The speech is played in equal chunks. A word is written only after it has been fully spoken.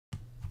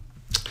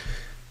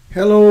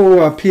Hello,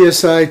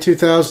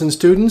 PSI2000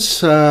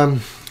 students.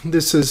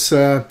 This is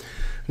an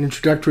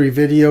introductory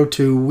video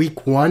to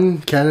week 1,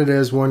 Canada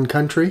as one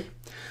country,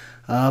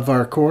 of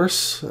our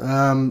course.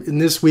 In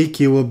this week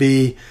you will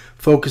be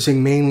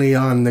focusing mainly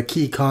on the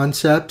key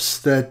concepts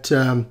that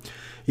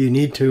you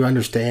need to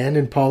understand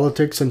in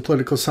politics and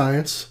political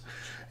science.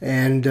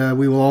 And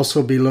we will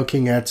also be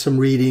looking at some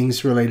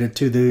readings related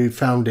to the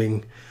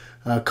founding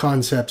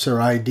concepts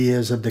or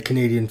ideas of the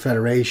Canadian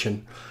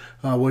Federation,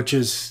 which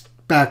is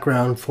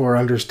background for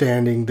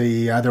understanding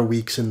the other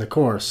weeks in the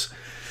course.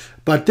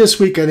 But this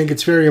week I think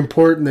it's very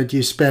important that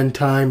you spend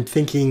time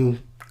thinking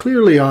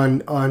clearly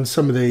on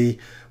some of the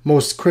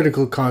most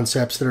critical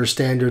concepts that are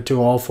standard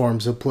to all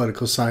forms of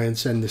political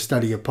science and the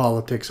study of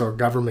politics or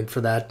government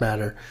for that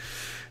matter.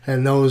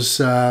 And those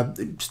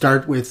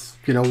start with,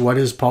 what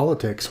is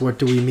politics? What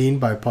do we mean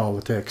by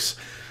politics?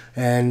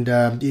 And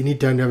you need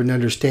to have an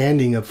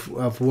understanding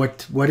of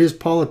what is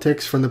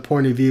politics from the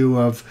point of view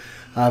of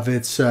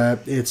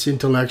its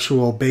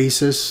intellectual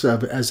basis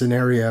as an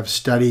area of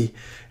study,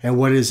 and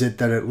what is it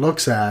that it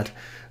looks at.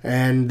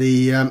 And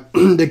the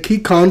the key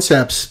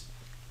concepts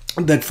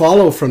that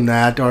follow from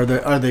that are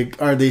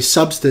the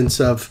substance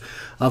of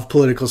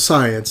political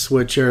science,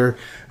 which are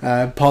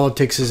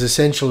politics is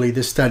essentially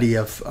the study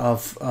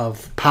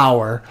of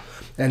power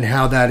and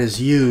how that is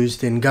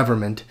used in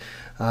government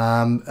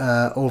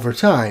over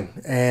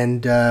time,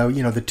 and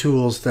the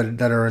tools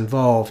that are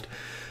involved.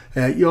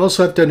 You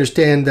also have to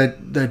understand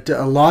that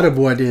a lot of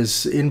what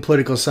is in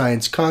political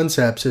science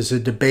concepts is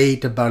a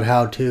debate about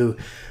how to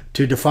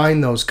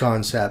define those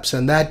concepts,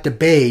 and that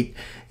debate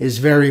is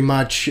very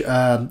much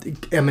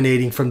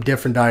emanating from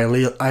different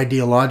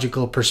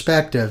ideological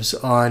perspectives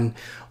on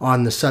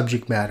the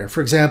subject matter.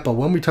 For example,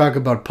 when we talk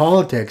about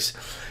politics,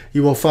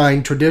 you will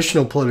find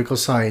traditional political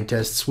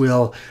scientists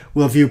will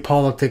view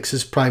politics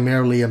as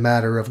primarily a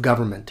matter of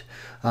government.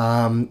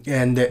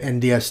 And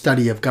the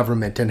study of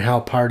government and how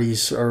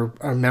parties are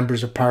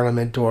members of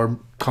parliament or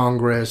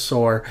Congress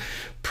or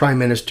prime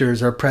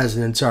ministers or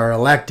presidents are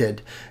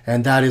elected,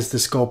 and that is the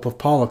scope of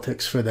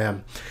politics for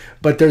them.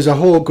 But there's a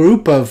whole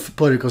group of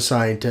political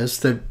scientists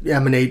that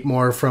emanate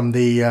more from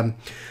the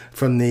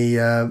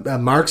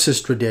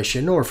Marxist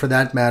tradition, or for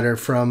that matter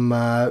from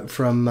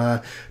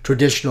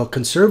traditional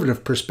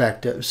conservative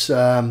perspectives,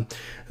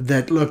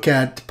 that look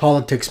at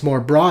politics more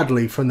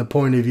broadly from the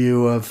point of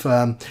view of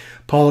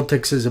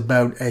politics is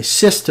about a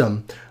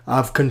system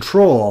of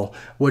control,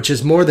 which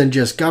is more than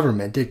just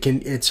government.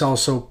 It's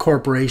also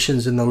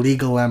corporations and the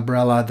legal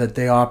umbrella that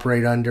they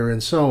operate under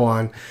and so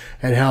on,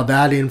 and how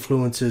that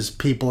influences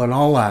people in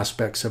all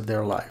aspects of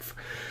their life.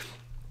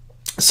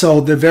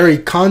 So the very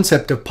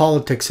concept of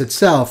politics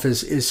itself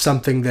is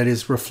something that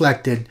is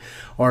reflected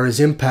or is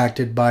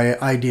impacted by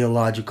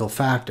ideological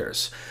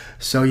factors.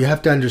 So you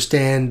have to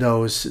understand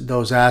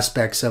those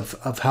aspects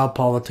of how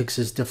politics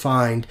is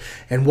defined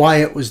and why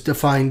it was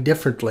defined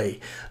differently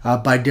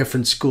by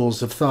different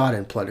schools of thought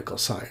in political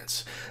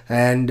science.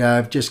 And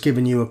I've just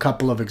given you a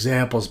couple of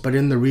examples, but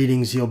in the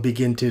readings you'll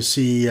begin to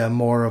see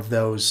more of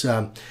those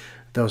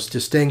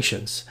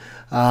distinctions.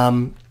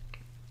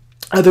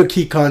 Other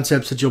key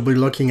concepts that you'll be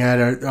looking at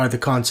are the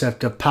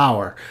concept of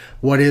power.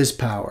 What is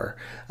power?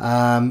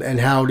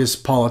 And how does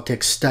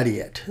politics study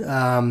it?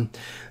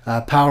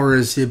 Power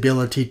is the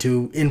ability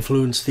to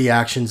influence the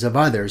actions of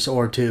others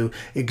or to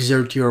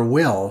exert your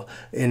will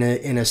in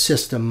a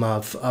system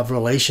of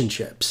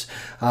relationships.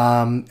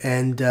 But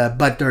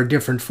there are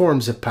different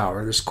forms of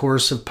power. There's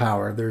coercive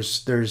power.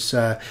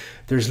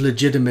 There's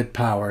legitimate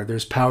power.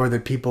 There's power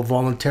that people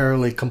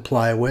voluntarily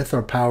comply with,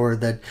 or power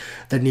that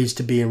needs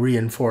to be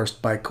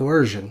reinforced by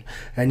coercion.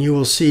 And you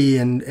will see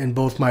in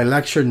both my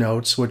lecture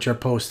notes, which are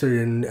posted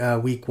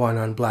in week 1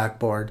 on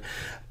Blackboard,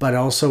 but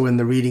also in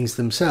the readings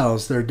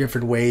themselves, there are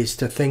different ways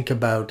to think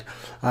about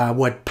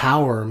what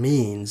power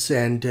means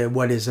and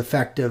what is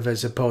effective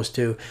as opposed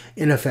to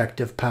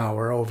ineffective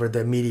power over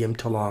the medium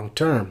to long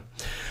term.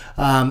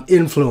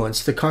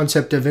 Influence. The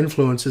concept of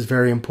influence is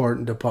very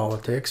important to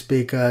politics,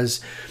 because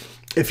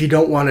if you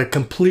don't want a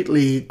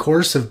completely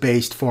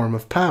coercive-based form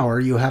of power,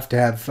 you have to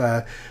have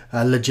a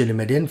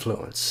legitimate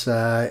influence,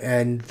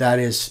 and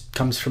that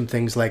comes from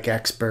things like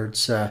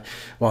experts.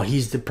 Well,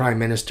 he's the prime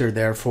minister,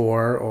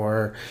 therefore,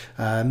 or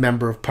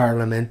member of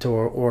parliament,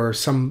 or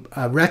some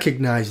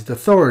recognized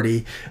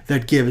authority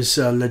that gives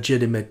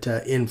legitimate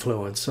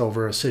influence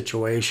over a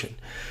situation.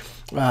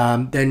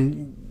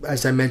 Then,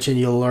 as I mentioned,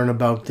 you'll learn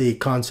about the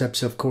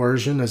concepts of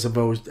coercion as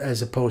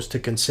opposed to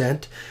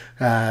consent.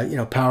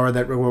 Power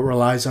that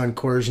relies on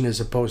coercion as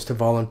opposed to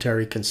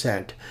voluntary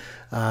consent.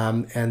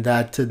 And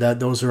that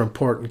those are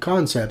important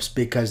concepts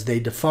because they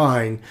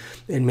define,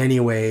 in many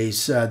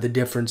ways, the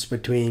difference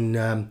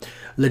between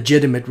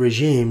legitimate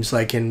regimes,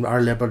 like in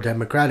our liberal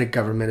democratic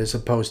government, as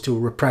opposed to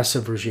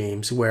repressive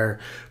regimes where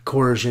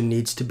coercion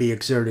needs to be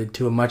exerted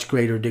to a much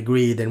greater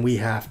degree than we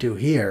have to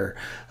here.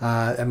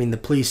 I mean, the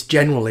police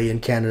generally in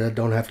Canada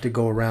don't have to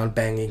go around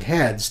banging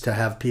heads to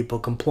have people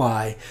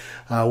comply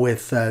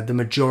with the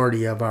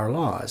majority of our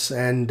laws,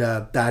 and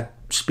that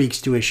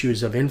speaks to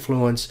issues of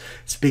influence,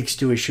 speaks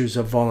to issues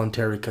of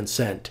voluntary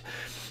consent.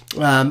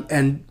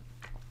 And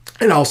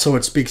also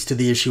it speaks to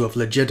the issue of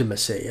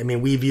legitimacy. I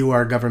mean, we view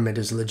our government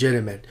as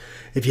legitimate.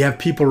 If you have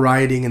people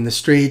rioting in the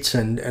streets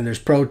and there's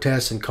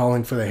protests and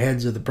calling for the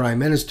heads of the prime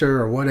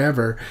minister or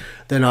whatever,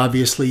 then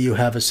obviously you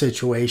have a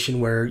situation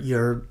where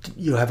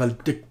you have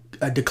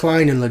a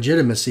decline in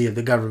legitimacy of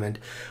the government,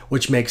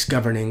 which makes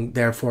governing,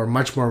 therefore,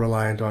 much more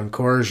reliant on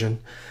coercion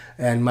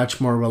and much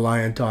more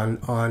reliant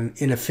on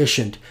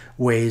inefficient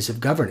ways of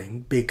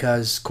governing,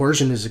 because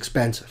coercion is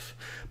expensive,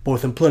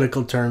 both in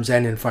political terms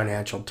and in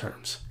financial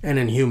terms, and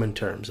in human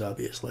terms,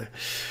 obviously.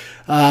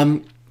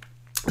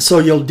 So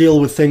you'll deal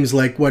with things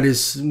like what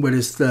is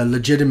the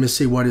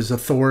legitimacy, what is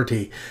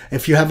authority.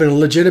 If you have a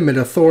legitimate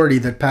authority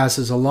that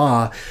passes a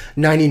law,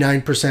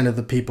 99% of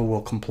the people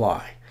will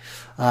comply.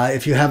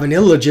 If you have an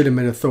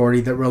illegitimate authority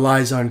that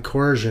relies on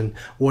coercion,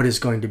 what is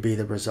going to be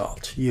the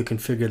result? You can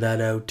figure that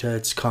out.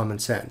 It's common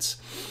sense.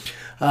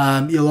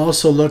 You'll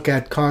also look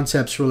at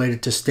concepts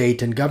related to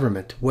state and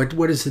government.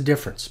 What is the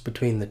difference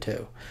between the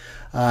two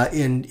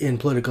in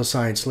political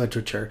science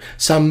literature?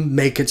 Some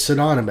make it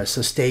synonymous.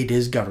 A state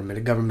is government.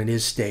 A government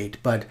is state.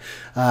 But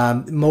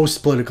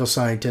most political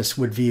scientists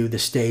would view the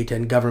state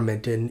and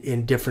government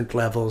in different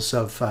levels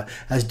of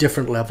as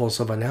different levels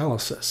of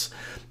analysis.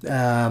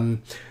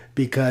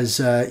 Because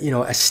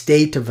a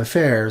state of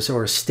affairs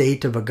or a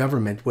state of a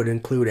government would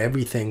include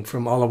everything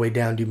from all the way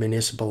down to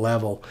municipal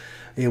level.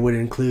 It would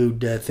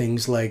include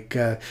things like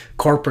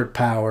corporate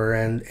power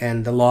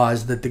and the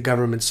laws that the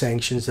government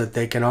sanctions that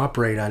they can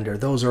operate under.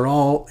 Those are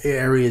all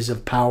areas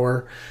of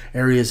power,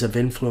 areas of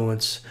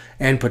influence,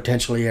 and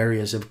potentially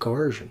areas of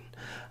coercion.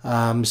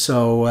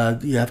 So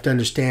you have to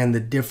understand the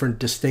different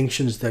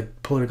distinctions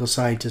that political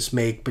scientists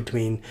make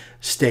between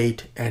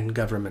state and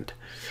government.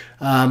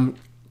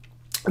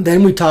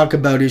 Then we talk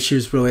about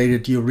issues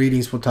related to your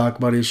readings. We'll talk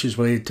about issues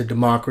related to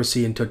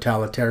democracy and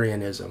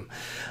totalitarianism,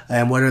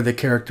 and what are the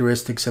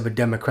characteristics of a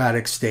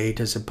democratic state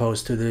as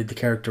opposed to the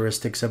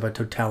characteristics of a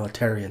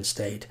totalitarian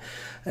state.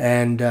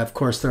 And of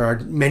course, there are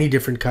many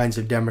different kinds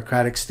of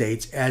democratic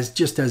states,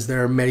 just as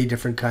there are many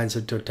different kinds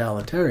of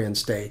totalitarian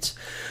states.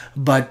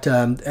 But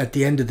at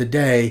the end of the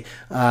day,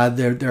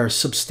 there are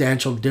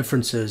substantial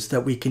differences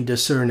that we can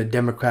discern a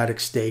democratic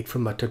state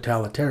from a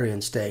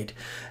totalitarian state,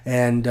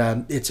 and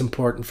it's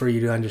important for you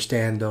to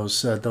understand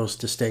those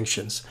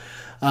distinctions.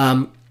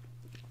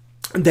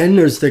 Then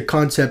there's the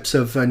concepts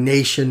of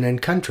nation and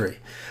country.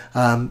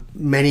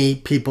 Many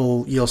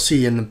people you'll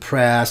see in the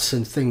press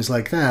and things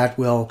like that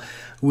will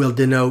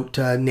denote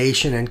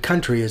nation and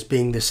country as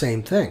being the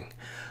same thing.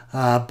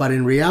 But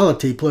in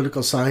reality,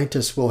 political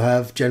scientists will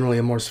have generally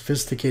a more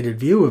sophisticated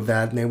view of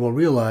that, and they will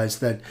realize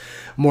that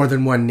more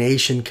than one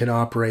nation can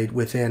operate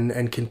within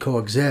and can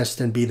coexist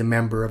and be the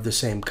member of the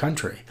same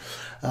country.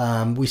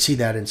 We see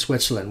that in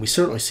Switzerland. We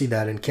certainly see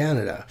that in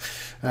Canada.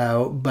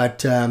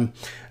 But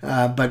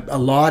a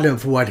lot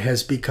of what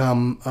has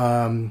become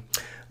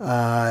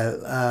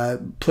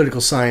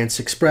political science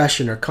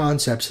expression or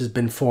concepts has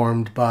been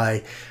formed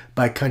by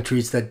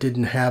countries that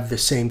didn't have the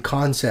same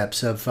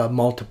concepts of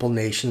multiple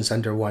nations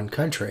under one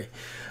country.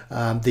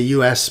 The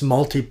U.S.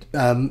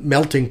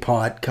 melting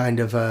pot kind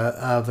of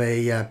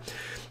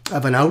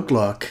an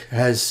outlook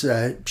has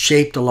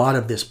shaped a lot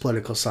of this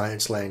political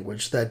science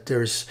language. That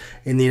there's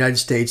in the United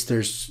States,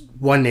 there's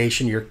one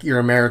nation, you're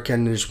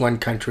American, there's one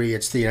country,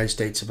 it's the United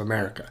States of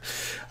America.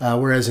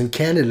 Whereas in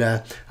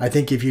Canada, I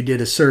think if you did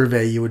a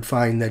survey, you would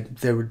find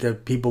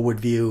that people would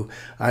view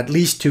at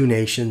least two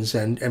nations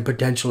and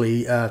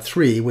potentially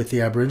three with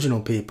the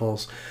Aboriginal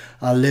peoples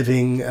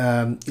living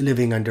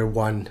under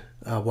one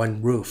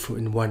roof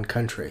in one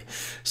country.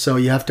 So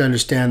you have to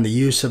understand the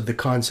use of the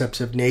concepts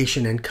of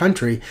nation and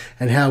country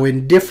and how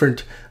in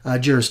different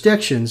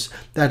jurisdictions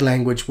that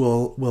language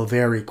will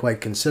vary quite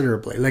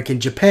considerably. Like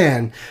in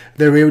Japan,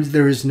 there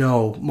is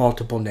no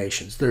multiple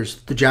nations.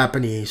 There's the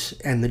Japanese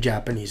and the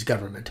Japanese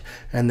government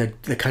and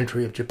the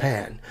country of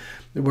Japan.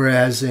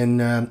 Whereas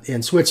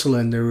in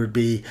Switzerland, there would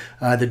be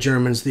the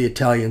Germans, the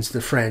Italians,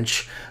 the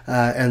French,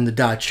 and the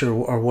Dutch,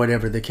 or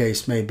whatever the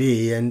case may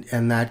be,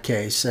 and that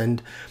case,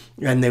 and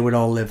they would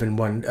all live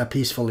in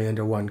peacefully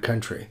under one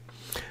country.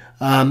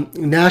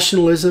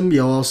 Nationalism,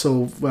 you'll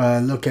also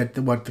look at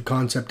what the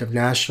concept of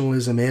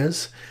nationalism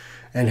is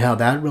and how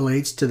that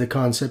relates to the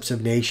concepts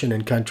of nation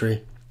and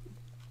country.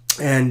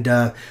 And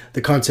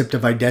the concept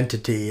of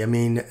identity. I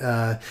mean,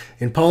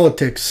 in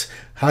politics,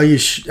 how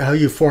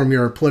you form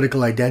your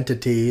political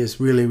identity is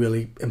really,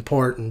 really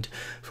important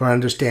for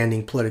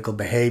understanding political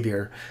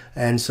behavior.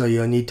 And so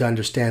you'll need to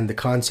understand the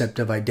concept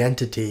of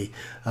identity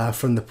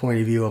from the point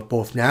of view of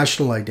both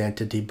national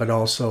identity, but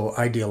also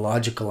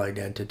ideological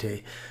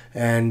identity.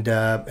 And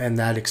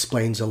that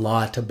explains a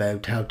lot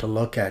about how to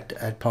look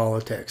at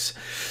politics.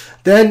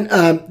 Then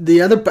the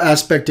other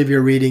aspect of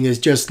your reading is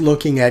just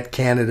looking at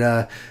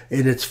Canada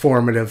in its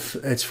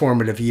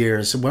formative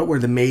years. What were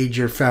the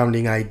major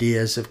founding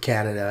ideas of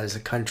Canada as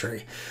a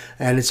country?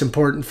 And it's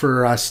important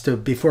for us to,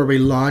 before we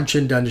launch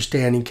into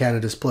understanding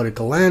Canada's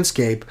political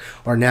landscape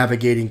or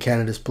navigating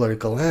Canada's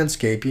political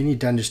landscape, you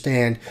need to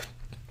understand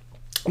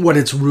what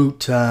its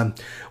root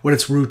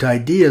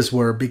ideas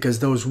were, because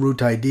those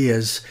root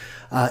ideas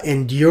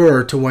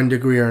endure to one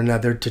degree or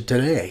another to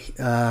today.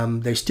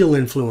 They still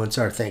influence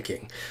our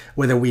thinking,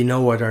 whether we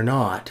know it or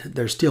not.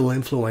 They're still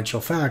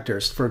influential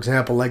factors. For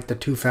example, like the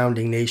two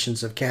founding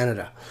nations of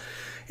Canada.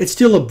 It's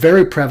still a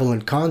very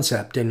prevalent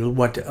concept in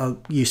what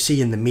you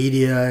see in the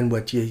media and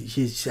what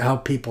how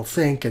people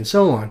think and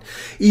so on.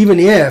 Even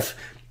if,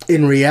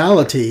 in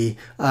reality,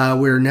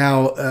 we're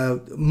now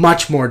a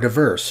much more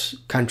diverse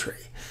country.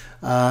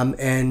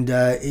 In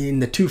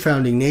the two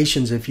founding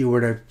nations, if you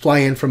were to fly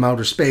in from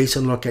outer space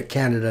and look at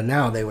Canada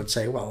now, they would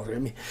say, well,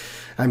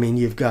 I mean,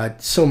 you've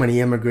got so many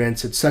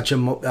immigrants. It's such a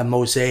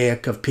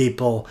mosaic of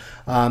people.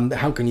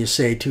 How can you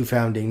say two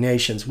founding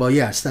nations? Well,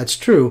 yes, that's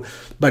true,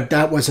 but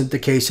that wasn't the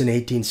case in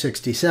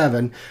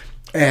 1867.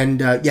 And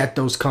yet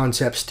those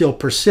concepts still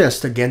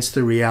persist against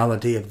the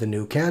reality of the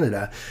new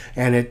Canada.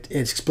 And it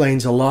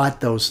explains a lot.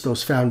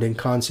 Those founding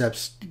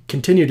concepts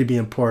continue to be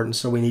important,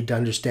 so we need to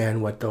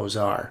understand what those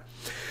are.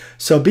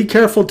 So be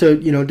careful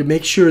to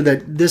make sure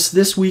that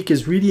this week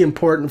is really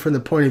important from the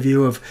point of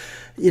view of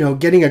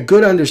getting a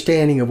good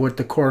understanding of what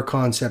the core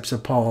concepts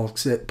of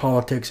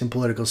politics and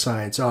political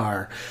science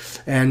are.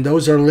 And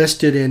those are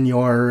listed in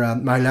your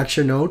my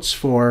lecture notes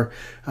for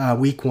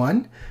week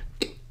 1.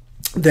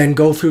 Then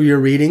go through your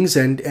readings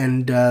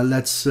and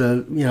let's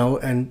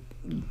and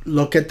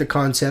look at the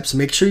concepts.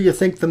 Make sure you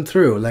think them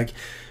through. Like,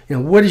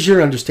 what is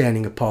your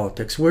understanding of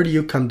politics? Where do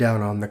you come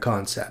down on the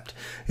concept?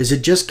 Is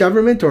it just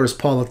government, or is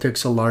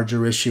politics a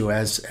larger issue,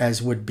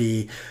 as would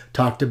be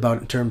talked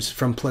about in terms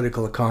from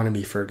political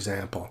economy, for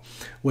example,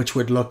 which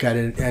would look at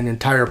an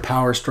entire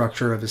power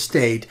structure of a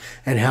state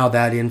and how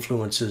that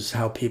influences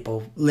how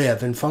people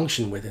live and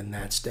function within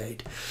that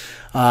state.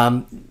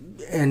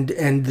 And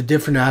the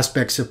different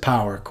aspects of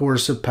power: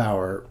 coercive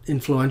power,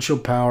 influential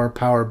power,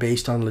 power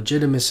based on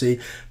legitimacy,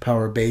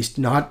 power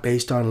not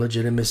based on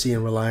legitimacy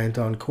and reliant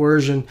on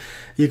coercion.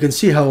 You can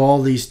see how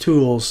all these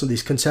tools,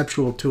 these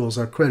conceptual tools,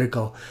 are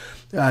critical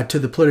to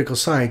the political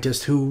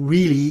scientist, who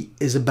really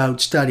is about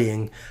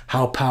studying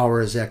how power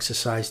is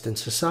exercised in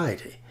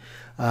society.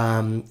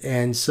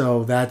 And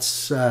so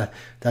that's a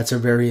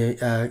very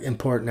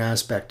important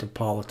aspect of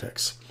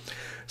politics.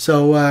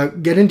 So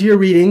get into your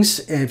readings.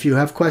 If you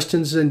have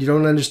questions and you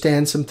don't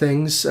understand some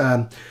things,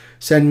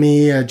 send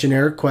me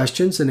generic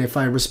questions. And if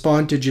I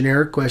respond to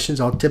generic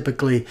questions, I'll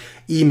typically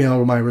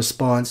email my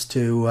response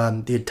to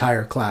the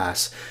entire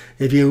class.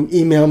 If you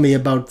email me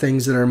about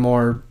things that are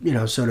more,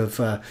 sort of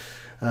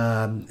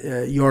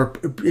your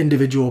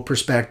individual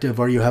perspective,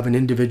 or you have an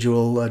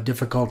individual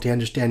difficulty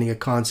understanding a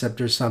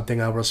concept or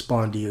something, I'll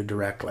respond to you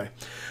directly.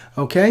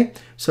 Okay,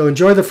 so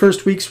enjoy the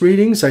first week's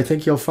readings. I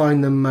think you'll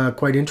find them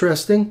quite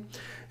interesting,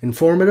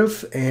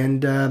 informative,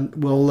 and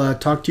we'll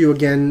talk to you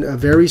again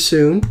very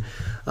soon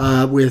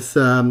with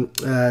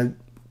a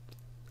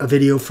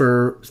video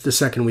for the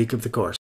second week of the course.